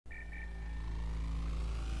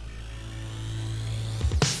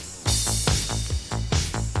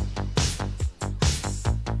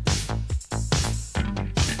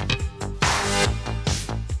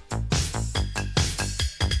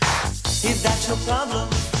got your problem,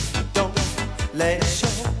 don't let it show.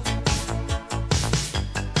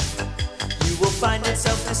 You will find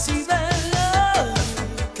yourself deceiving. Love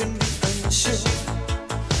can be unsure.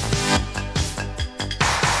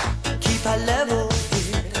 Keep a level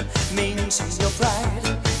head, maintain your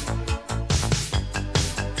pride.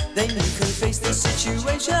 Then you can face the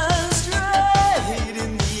situation straight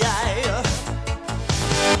in the eye.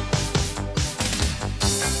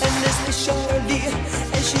 And this is Shirley,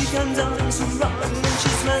 and she comes on so wrong, and she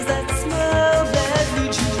smiles that smile that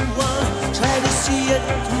leads you on. Try to see it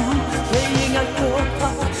through, playing out your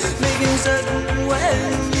part, making certain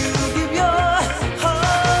when you give your heart,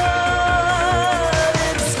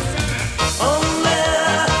 it's only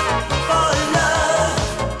for love.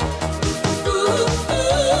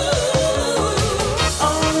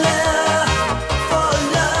 Only for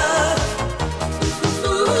love.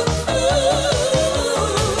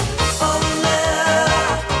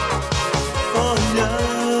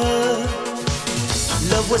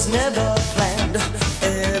 Love was never planned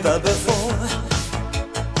ever before.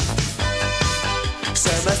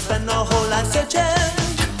 Some have spent their whole life searching,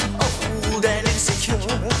 old and insecure.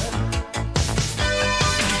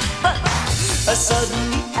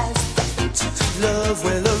 Suddenly as that love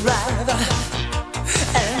will arrive,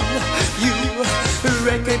 and you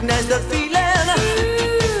recognize the feeling.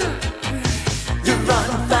 You're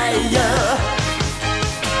on fire.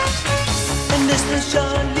 And this is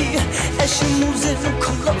Charlie as she moves in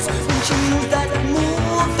close. When she moves that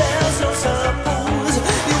move, there's no surprise.